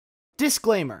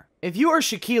Disclaimer, if you are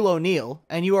Shaquille O'Neal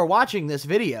and you are watching this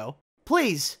video,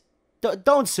 please,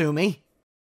 don't sue me.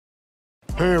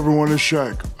 Hey everyone, it's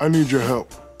Shaq. I need your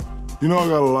help. You know I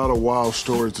got a lot of wild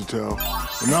stories to tell,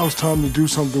 and now it's time to do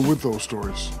something with those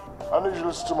stories. I need you to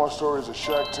listen to my stories at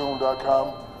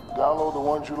SHAQTOONS.com, download the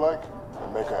ones you like,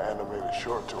 and make an animated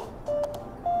short to it.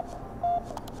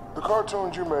 The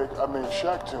cartoons you make,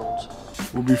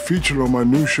 SHAQTOONS, will be featured on my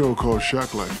new show called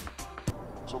Shaq Life.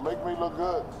 So make me look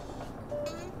good,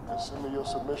 and send me your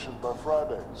submissions by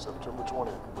Friday, September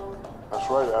 20th. That's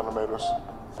right, animators.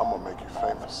 I'm gonna make you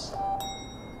famous.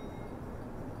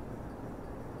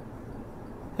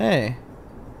 Hey,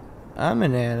 I'm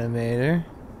an animator,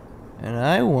 and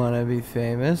I want to be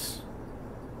famous.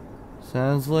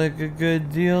 Sounds like a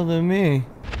good deal to me.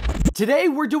 Today,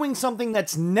 we're doing something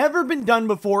that's never been done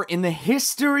before in the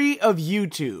history of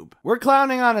YouTube. We're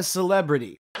clowning on a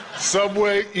celebrity.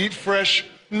 Subway, eat fresh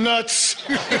nuts.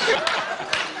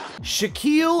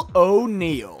 Shaquille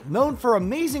O'Neal, known for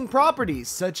amazing properties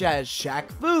such as Shaq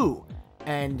Fu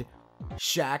and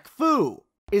Shaq Fu,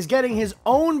 is getting his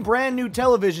own brand new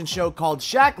television show called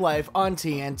Shaq Life on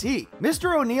TNT.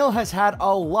 Mr. O'Neal has had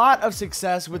a lot of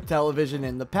success with television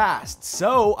in the past,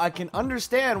 so I can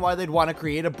understand why they'd want to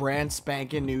create a brand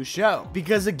spanking new show.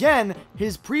 Because again,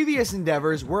 his previous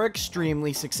endeavors were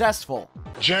extremely successful.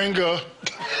 Jenga.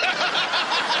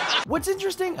 What's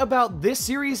interesting about this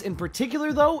series in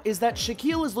particular, though, is that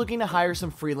Shaquille is looking to hire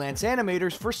some freelance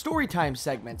animators for storytime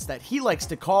segments that he likes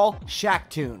to call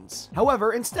SHAQTOONS.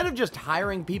 However, instead of just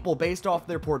hiring people based off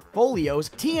their portfolios,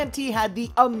 TNT had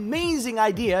the amazing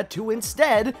idea to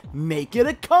instead make it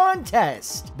a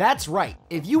contest. That's right,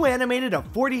 if you animated a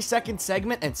 40-second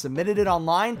segment and submitted it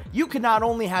online, you could not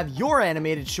only have your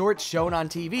animated shorts shown on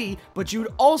TV, but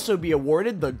you'd also be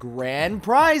awarded the grand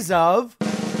prize of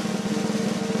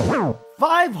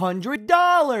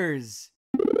 $500!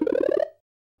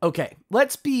 Okay,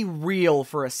 let's be real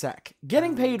for a sec.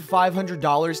 Getting paid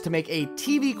 $500 to make a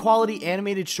TV quality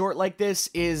animated short like this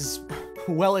is,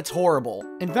 well, it's horrible.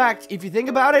 In fact, if you think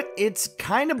about it, it's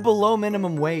kind of below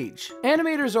minimum wage.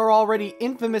 Animators are already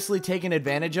infamously taken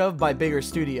advantage of by bigger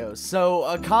studios, so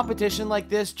a competition like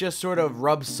this just sort of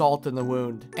rubs salt in the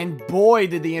wound. And boy,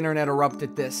 did the internet erupt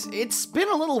at this. It's been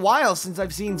a little while since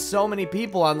I've seen so many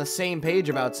people on the same page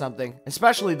about something,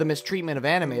 especially the mistreatment of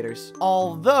animators.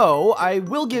 Although, I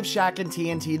will give Shaq and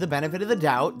TNT the benefit of the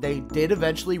doubt. They did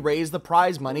eventually raise the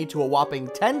prize money to a whopping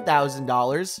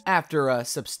 $10,000 after a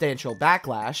substantial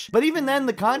backlash, but even then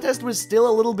the contest was still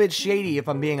a little bit shady if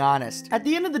I'm being honest. At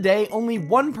the end of the day, only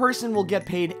one person will get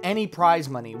paid any prize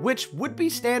money, which would be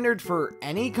standard for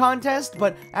any contest,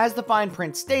 but as the fine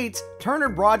print states, Turner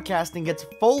Broadcasting gets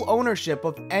full ownership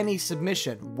of any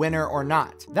submission, winner or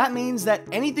not. That means that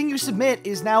anything you submit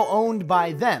is now owned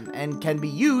by them and can be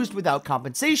used without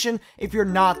compensation if you're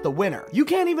not the winner. You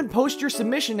can't even post your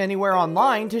submission anywhere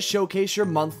online to showcase your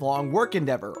month-long work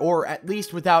endeavor, or at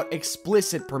least without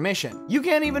explicit permission. You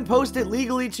can't even post it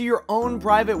legally to your own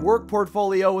private work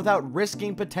portfolio without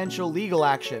risking potential legal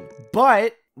action.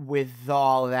 But with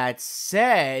all that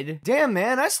said, damn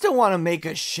man, I still want to make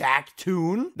a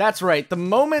SHAQTOON. That's right, the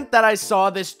moment that I saw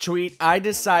this tweet, I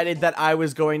decided that I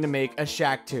was going to make a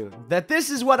SHAQTOON. That this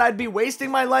is what I'd be wasting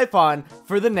my life on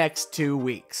for the next 2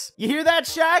 weeks. You hear that,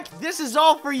 Shaq? This is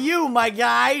all for you, my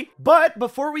guy! But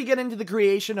before we get into the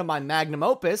creation of my magnum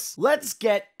opus, let's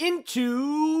get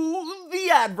into the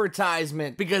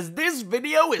advertisement, because this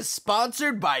video is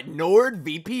sponsored by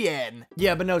NordVPN.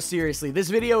 Yeah, but no, seriously, this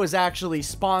video is actually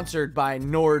sponsored by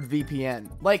NordVPN.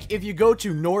 Like, if you go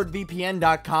to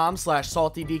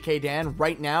nordvpn.com/saltydkdan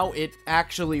right now, it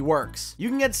actually works. You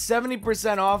can get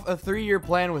 70% off a 3-year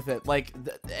plan with it, like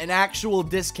an actual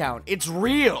discount. It's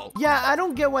real. Yeah, I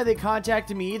don't get why they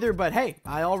contacted me either, but hey,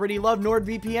 I already love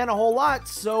NordVPN a whole lot,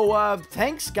 so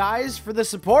thanks guys for the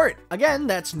support. Again,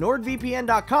 that's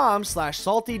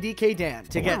nordvpn.com/saltydkdan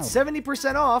to get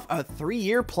 70% off a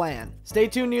 3-year plan. Stay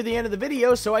tuned near the end of the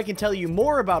video so I can tell you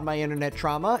more about my internet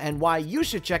trauma and why you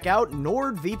should check out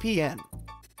NordVPN.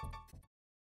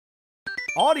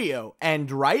 Audio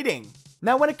and writing.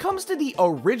 Now, when it comes to the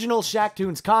original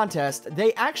SHAQTOONS contest,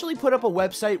 they actually put up a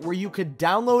website where you could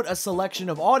download a selection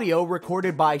of audio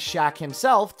recorded by Shaq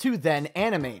himself to then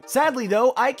animate. Sadly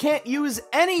though, I can't use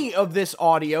any of this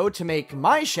audio to make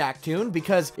my SHAQTOON,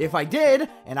 because if I did,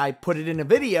 and I put it in a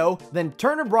video, then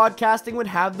Turner Broadcasting would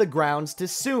have the grounds to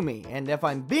sue me, and if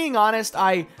I'm being honest,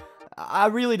 I I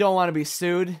really don't want to be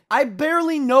sued. I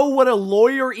barely know what a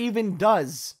lawyer even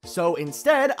does. So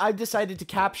instead, I've decided to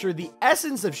capture the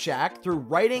essence of Shaq through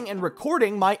writing and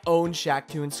recording my own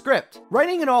SHAQTOON script.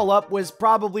 Writing it all up was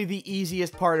probably the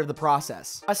easiest part of the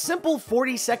process. A simple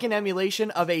 40-second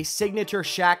emulation of a signature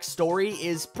Shaq story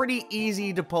is pretty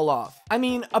easy to pull off. I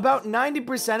mean, about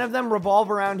 90% of them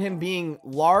revolve around him being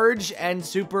large and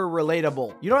super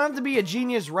relatable. You don't have to be a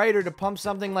genius writer to pump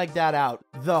something like that out.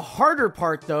 The harder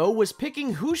part, though, was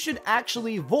picking who should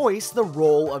actually voice the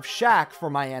role of Shaq for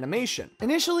my animation.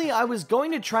 Initially, I was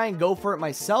going to try and go for it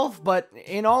myself, but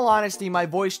in all honesty, my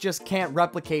voice just can't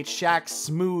replicate Shaq's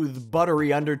smooth,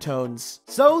 buttery undertones.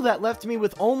 So that left me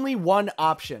with only one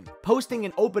option: posting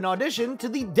an open audition to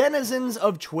the denizens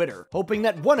of Twitter, hoping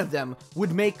that one of them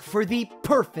would make for the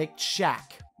perfect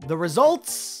Shaq. The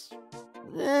results?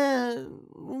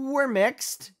 Were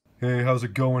mixed. Hey, how's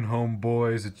it going,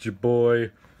 homeboys? It's your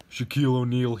boy, Shaquille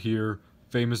O'Neal here,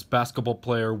 famous basketball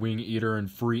player, wing eater, and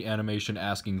free animation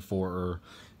asking for her.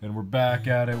 And we're back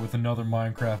at it with another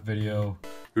Minecraft video.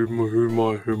 Here's my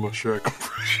Shaq.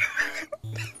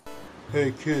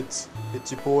 Hey kids,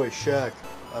 it's your boy Shaq.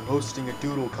 I'm hosting a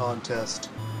doodle contest,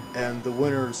 and the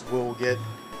winners will get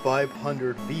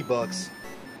 500 V-Bucks.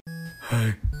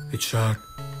 Hey, it's Shaq,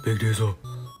 Big Diesel.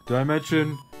 Did I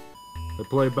mention I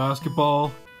play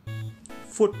basketball?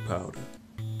 Foot powder.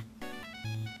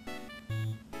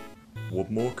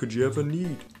 What more could you ever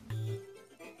need?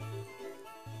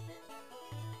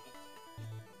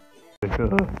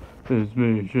 It's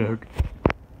me, Shaq.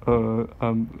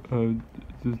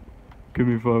 Just give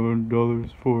me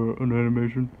 $500 for an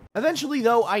animation. Eventually,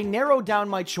 though, I narrowed down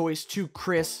my choice to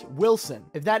Chris Wilson.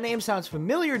 If that name sounds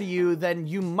familiar to you, then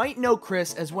you might know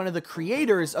Chris as one of the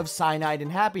creators of Cyanide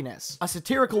and Happiness, a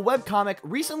satirical webcomic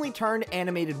recently turned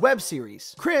animated web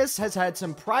series. Chris has had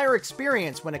some prior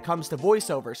experience when it comes to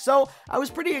voiceover, so I was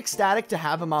pretty ecstatic to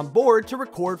have him on board to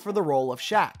record for the role of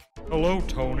Shaq. Hello,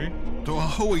 Tony.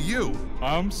 Who are you?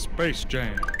 I'm Space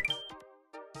Jam.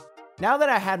 Now that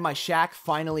I had my Shaq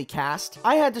finally cast,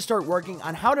 I had to start working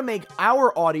on how to make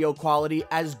our audio quality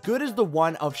as good as the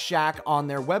one of Shaq on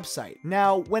their website.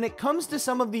 Now, when it comes to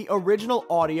some of the original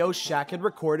audio Shaq had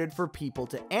recorded for people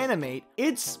to animate,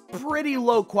 it's pretty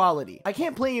low quality. I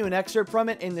can't play you an excerpt from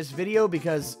it in this video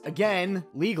because, again,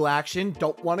 legal action,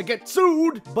 don't want to get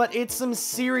sued, but it's some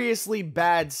seriously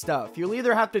bad stuff. You'll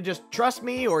either have to just trust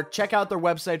me or check out their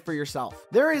website for yourself.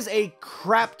 There is a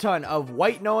crap ton of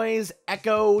white noise,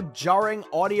 echo, jarring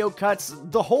audio cuts,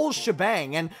 the whole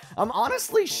shebang, and I'm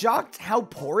honestly shocked how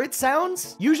poor it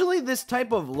sounds. Usually this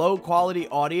type of low quality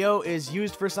audio is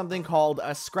used for something called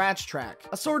a scratch track,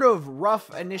 a sort of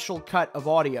rough initial cut of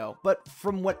audio, but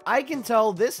from what I can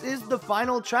tell, this is the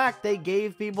final track they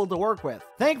gave people to work with.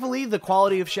 Thankfully, the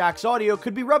quality of Shaq's audio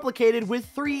could be replicated with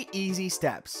 3 easy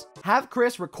steps. Have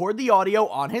Chris record the audio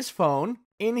on his phone,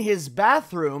 in his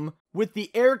bathroom, with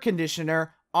the air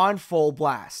conditioner on full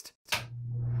blast.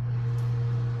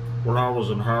 When I was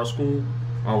in high school,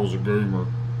 I was a gamer.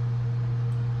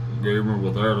 A gamer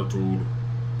with attitude.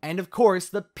 And of course,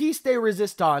 the piece de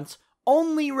resistance,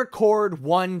 only record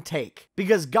one take.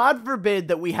 Because God forbid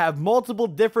that we have multiple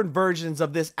different versions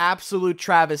of this absolute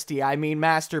travesty, I mean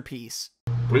masterpiece.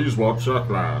 Please watch Shaq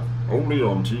Live, only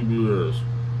on TBS.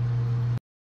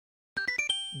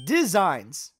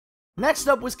 Designs. Next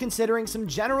up was considering some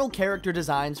general character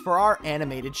designs for our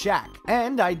animated Shaq,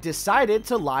 and I decided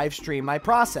to live stream my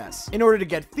process in order to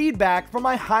get feedback from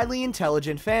my highly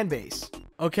intelligent fan base.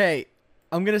 Okay,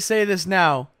 I'm gonna say this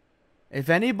now. If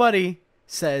anybody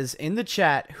says in the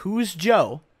chat, "Who's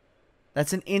Joe?"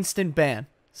 that's an instant ban.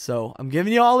 So I'm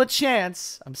giving you all a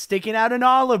chance. I'm sticking out an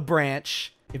olive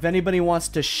branch. If anybody wants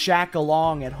to Shaq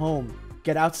along at home,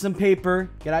 get out some paper,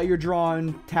 get out your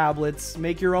drawing tablets,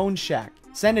 make your own Shaq.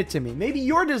 Send it to me. Maybe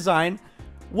your design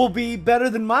will be better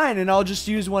than mine and I'll just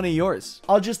use one of yours.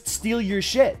 I'll just steal your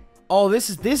shit. Oh, this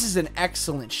is an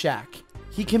excellent Shaq.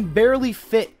 He can barely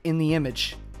fit in the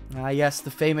image. Ah, yes,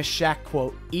 the famous Shaq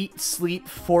quote. Eat, sleep,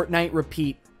 Fortnite,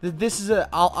 repeat. This is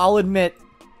I'll admit,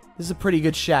 this is a pretty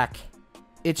good Shaq.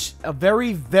 It's a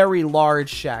very, very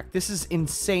large Shaq. This is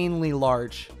insanely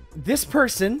large. This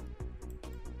person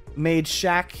made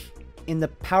Shaq in the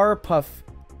Powerpuff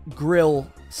Grill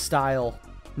style.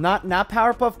 Not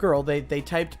Powerpuff Girl, they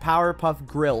typed Powerpuff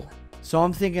Grill. So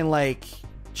I'm thinking like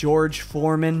George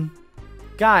Foreman.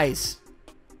 Guys.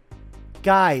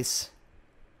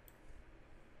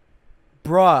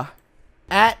 Bruh.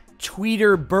 At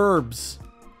Tweeter Burbs.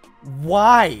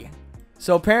 Why?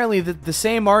 So apparently the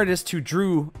same artist who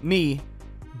drew me,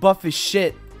 buff as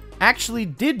shit, actually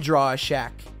did draw a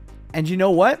Shaq. And you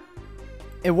know what?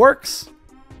 It works.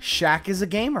 Shaq is a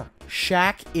gamer.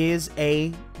 Shaq is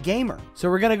a gamer. So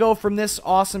we're gonna go from this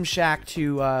awesome Shaq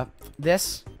to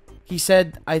this. He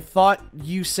said, I thought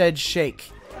you said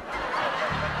shake.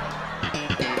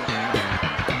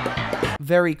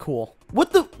 Very cool.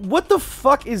 What the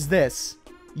fuck is this?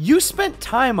 You spent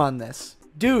time on this.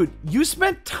 Dude, you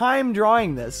spent time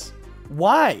drawing this.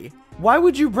 Why? Why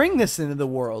would you bring this into the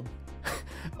world?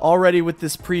 Already with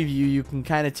this preview, you can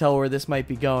kind of tell where this might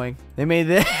be going. They made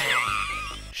this.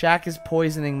 Shaq is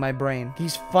poisoning my brain.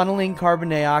 He's funneling carbon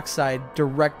dioxide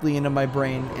directly into my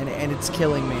brain, and it's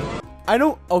killing me. I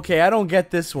don't get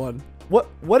this one.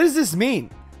 What does this mean?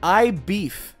 I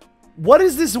beef. What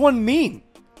does this one mean?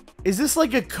 Is this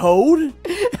like a code?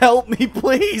 Help me,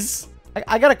 please.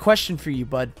 I got a question for you,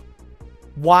 bud.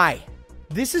 Why?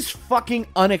 This is fucking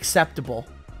unacceptable.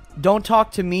 Don't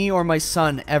talk to me or my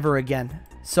son ever again.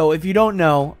 So if you don't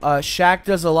know, Shaq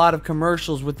does a lot of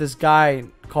commercials with this guy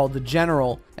called the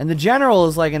General. And the General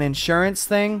is like an insurance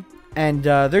thing. And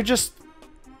they're just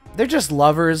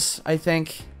lovers, I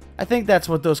think. I think that's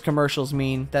what those commercials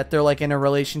mean. That they're like in a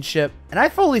relationship. And I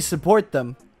fully support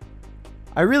them.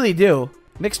 I really do.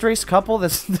 Mixed race couple?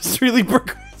 That's really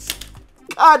progressive.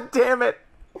 God damn it.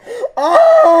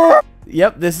 Oh!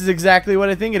 Yep, this is exactly what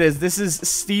I think it is. This is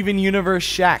Steven Universe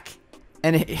Shaq.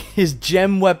 And his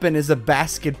gem weapon is a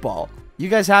basketball. You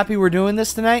guys happy we're doing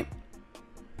this tonight?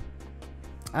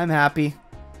 I'm happy.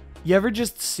 You ever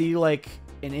just see like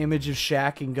an image of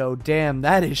Shaq and go, damn,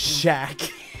 that is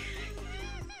Shaq.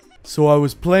 So I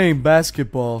was playing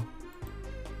basketball.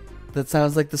 That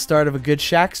sounds like the start of a good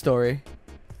Shaq story.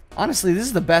 Honestly, this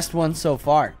is the best one so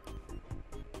far.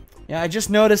 Yeah, I just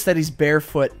noticed that he's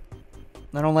barefoot.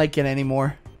 I don't like it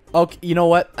anymore. Okay, you know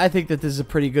what? I think that this is a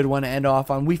pretty good one to end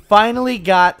off on. We finally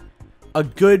got a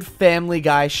good Family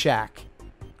Guy Shaq.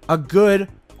 A good,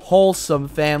 wholesome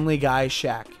Family Guy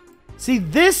Shaq. See,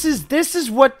 this is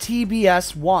what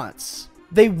TBS wants.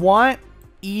 They want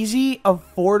easy,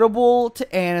 affordable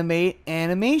to animate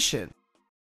animation.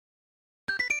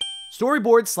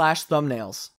 Storyboard /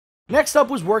 thumbnails. Next up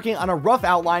was working on a rough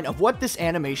outline of what this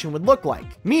animation would look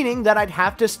like, meaning that I'd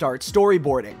have to start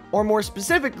storyboarding, or more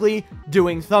specifically,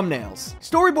 doing thumbnails.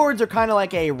 Storyboards are kind of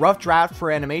like a rough draft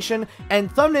for animation, and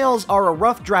thumbnails are a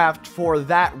rough draft for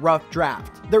that rough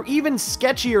draft. They're even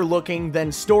sketchier looking than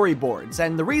storyboards,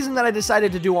 and the reason that I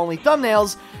decided to do only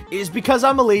thumbnails is because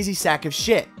I'm a lazy sack of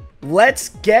shit. Let's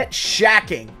get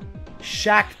shacking.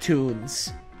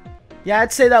 SHAQTOONS. Yeah,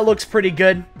 I'd say that looks pretty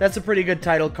good. That's a pretty good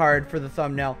title card for the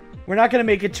thumbnail. We're not going to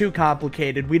make it too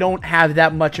complicated. We don't have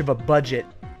that much of a budget.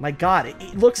 My god,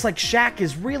 it looks like Shaq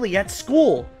is really at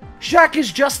school. Shaq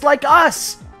is just like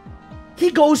us.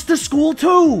 He goes to school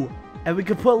too. And we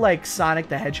could put like Sonic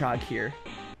the Hedgehog here.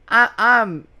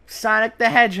 I'm Sonic the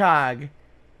Hedgehog.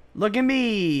 Look at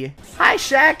me. Hi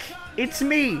Shaq, it's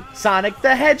me, Sonic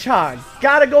the Hedgehog.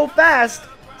 Gotta go fast.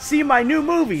 See my new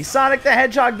movie, Sonic the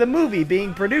Hedgehog the movie,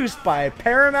 being produced by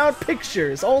Paramount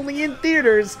Pictures, only in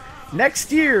theaters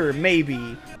next year,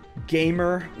 maybe.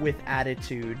 Gamer with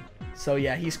attitude. So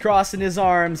yeah, he's crossing his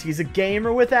arms. He's a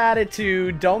gamer with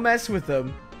attitude. Don't mess with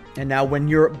him. And now when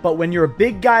you're a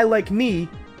big guy like me,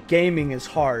 gaming is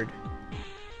hard.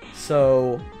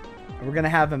 So we're gonna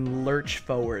have him lurch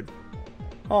forward.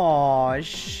 Aw,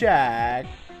 Shaq.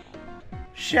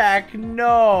 Shaq,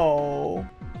 no.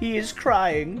 He is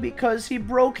crying because he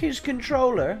broke his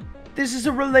controller. This is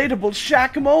a relatable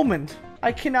Shaq moment.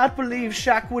 I cannot believe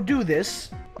Shaq would do this.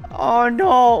 Oh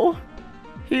no.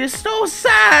 He is so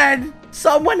sad.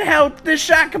 Someone help the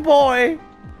Shaq boy.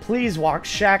 Please watch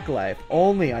Shaq Life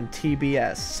only on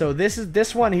TBS. So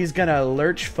this one he's gonna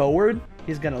lurch forward.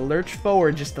 He's gonna lurch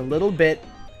forward just a little bit.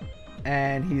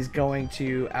 And he's going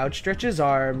to outstretch his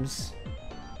arms.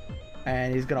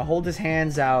 And he's gonna hold his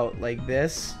hands out like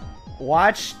this.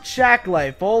 Watch Shaq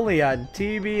Life only on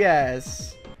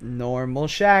TBS. Normal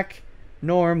Shaq.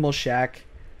 Normal Shaq.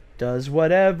 Does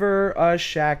whatever a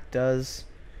Shaq does.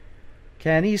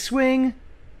 Can he swing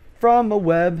from a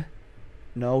web?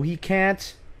 No, he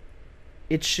can't.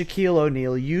 It's Shaquille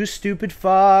O'Neal, you stupid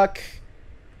fuck.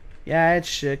 Yeah, it's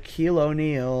Shaquille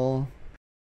O'Neal.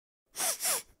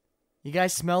 You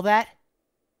guys smell that?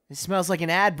 It smells like an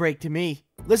ad break to me.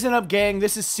 Listen up, gang,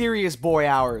 this is serious boy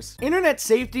hours. Internet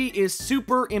safety is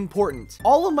super important.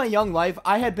 All of my young life,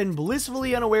 I had been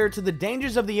blissfully unaware to the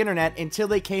dangers of the internet until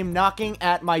they came knocking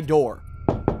at my door.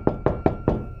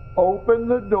 Open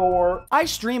the door. I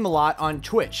stream a lot on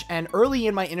Twitch, and early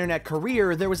in my internet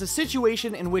career, there was a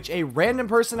situation in which a random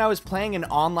person I was playing an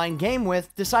online game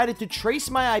with decided to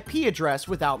trace my IP address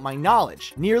without my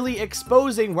knowledge, nearly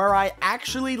exposing where I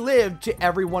actually lived to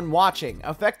everyone watching,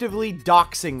 effectively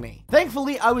doxing me.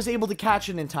 Thankfully, I was able to catch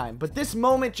it in time, but this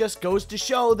moment just goes to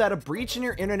show that a breach in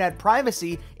your internet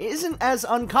privacy isn't as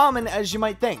uncommon as you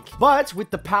might think. But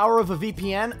with the power of a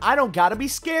VPN, I don't gotta be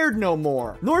scared no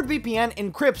more. NordVPN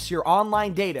encrypts your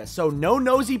online data, so no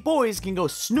nosy boys can go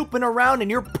snooping around in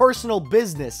your personal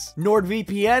business.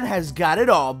 NordVPN has got it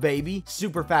all, baby.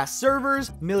 Super fast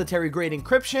servers, military-grade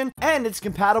encryption, and it's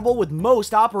compatible with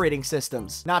most operating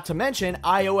systems, not to mention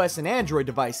iOS and Android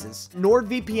devices.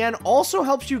 NordVPN also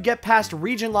helps you get past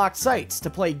region-locked sites to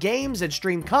play games and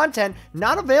stream content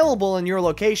not available in your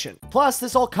location. Plus,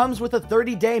 this all comes with a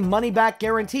 30-day money-back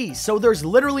guarantee, so there's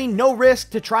literally no risk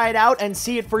to try it out and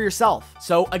see it for yourself.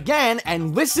 So again,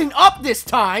 and listen up this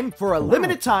time, for a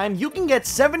limited time, you can get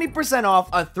 70% off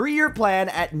a 3-year plan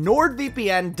at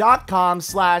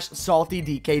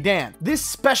nordvpn.com/saltydkdan. This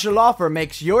special offer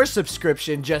makes your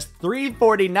subscription just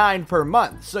 $3.49 per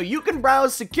month, so you can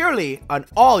browse securely on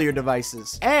all your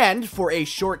devices. And for a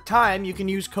short time, you can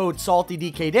use code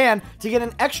SALTYDKDAN to get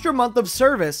an extra month of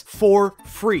service for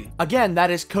free. Again,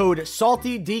 that is code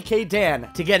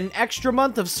SALTYDKDAN to get an extra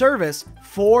month of service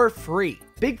for free.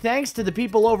 Big thanks to the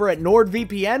people over at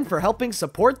NordVPN for helping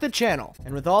support the channel.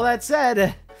 And with all that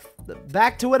said,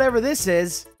 back to whatever this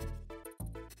is.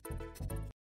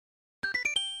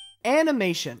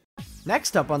 Animation.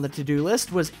 Next up on the to-do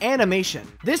list was animation.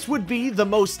 This would be the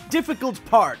most difficult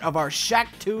part of our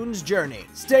SHAQTOONS journey.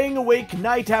 Staying awake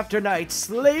night after night,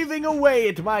 slaving away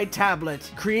at my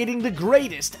tablet, creating the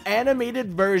greatest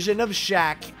animated version of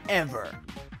Shaq ever.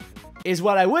 Is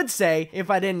what I would say if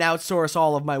I didn't outsource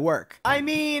all of my work. I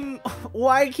mean,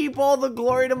 why keep all the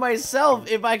glory to myself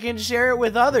if I can share it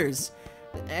with others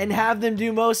and have them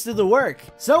do most of the work?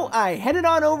 So I headed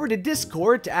on over to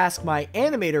Discord to ask my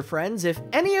animator friends if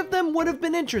any of them would have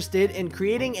been interested in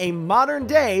creating a modern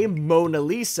day Mona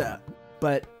Lisa,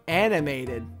 but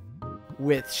animated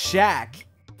with Shaq.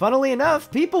 Funnily enough,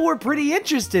 people were pretty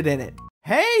interested in it.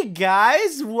 Hey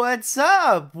guys, what's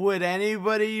up? Would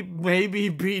anybody maybe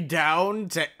be down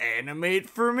to animate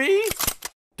for me?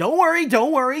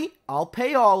 Don't worry, I'll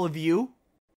pay all of you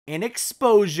in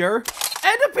exposure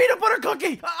and a peanut butter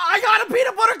cookie! I got a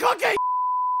peanut butter cookie!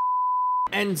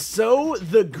 And so,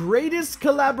 the greatest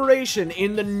collaboration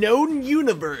in the known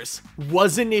universe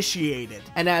was initiated.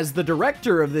 And as the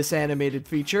director of this animated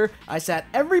feature, I sat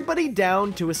everybody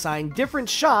down to assign different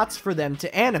shots for them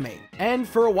to animate. And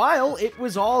for a while, it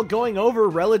was all going over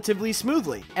relatively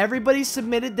smoothly. Everybody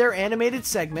submitted their animated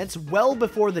segments well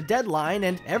before the deadline,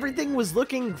 and everything was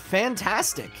looking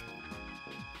fantastic.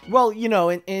 Well, you know,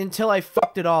 until I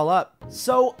fucked it all up.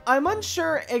 So, I'm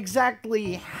unsure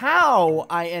exactly how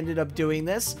I ended up doing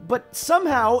this, but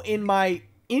somehow, in my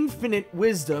infinite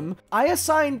wisdom, I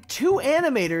assigned 2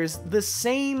 animators the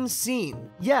same scene.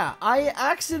 Yeah, I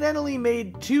accidentally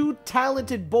made 2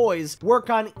 talented boys work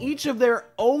on each of their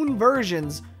own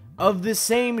versions of the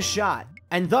same shot.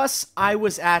 And thus, I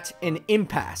was at an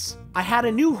impasse. I had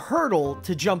a new hurdle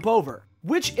to jump over.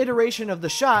 Which iteration of the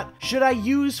shot should I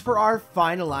use for our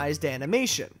finalized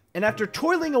animation? And after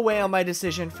toiling away on my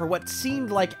decision for what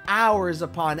seemed like hours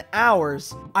upon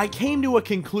hours, I came to a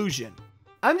conclusion.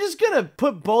 I'm just gonna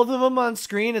put both of them on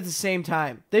screen at the same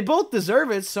time. They both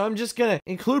deserve it, so I'm just gonna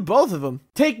include both of them.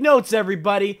 Take notes,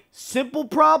 everybody. Simple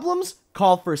problems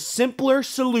call for simpler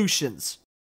solutions.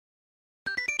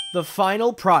 The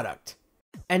final product.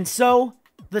 And so,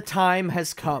 the time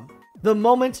has come. The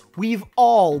moment we've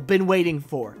all been waiting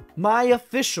for. My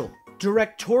official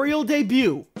directorial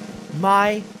debut.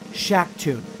 My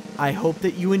SHAQTOON. I hope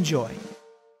that you enjoy.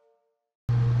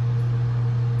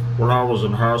 When I was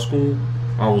in high school,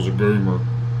 I was a gamer.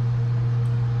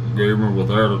 A gamer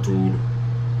with attitude.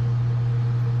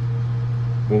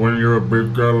 But when you're a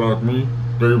big guy like me,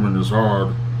 gaming is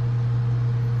hard.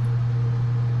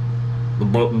 The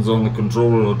buttons on the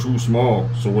controller are too small,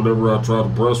 so whenever I try to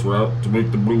press right to make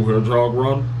the blue hedgehog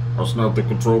run, I snap the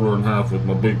controller in half with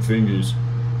my big fingies.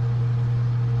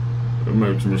 It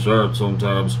makes me sad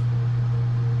sometimes.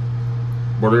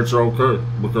 But it's okay,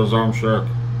 because I'm Shaq,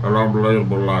 and I'm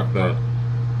relatable like that.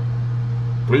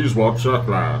 Please watch Shaq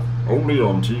Live, only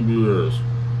on TBS.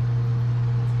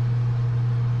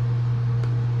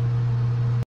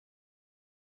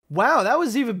 Wow, that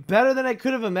was even better than I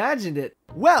could have imagined it.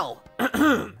 Well,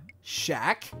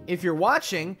 Shaq, if you're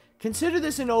watching, consider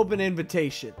this an open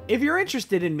invitation. If you're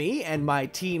interested in me and my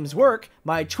team's work,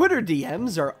 my Twitter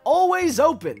DMs are always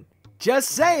open. Just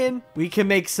saying, we can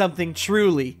make something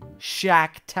truly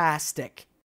Shaq-tastic.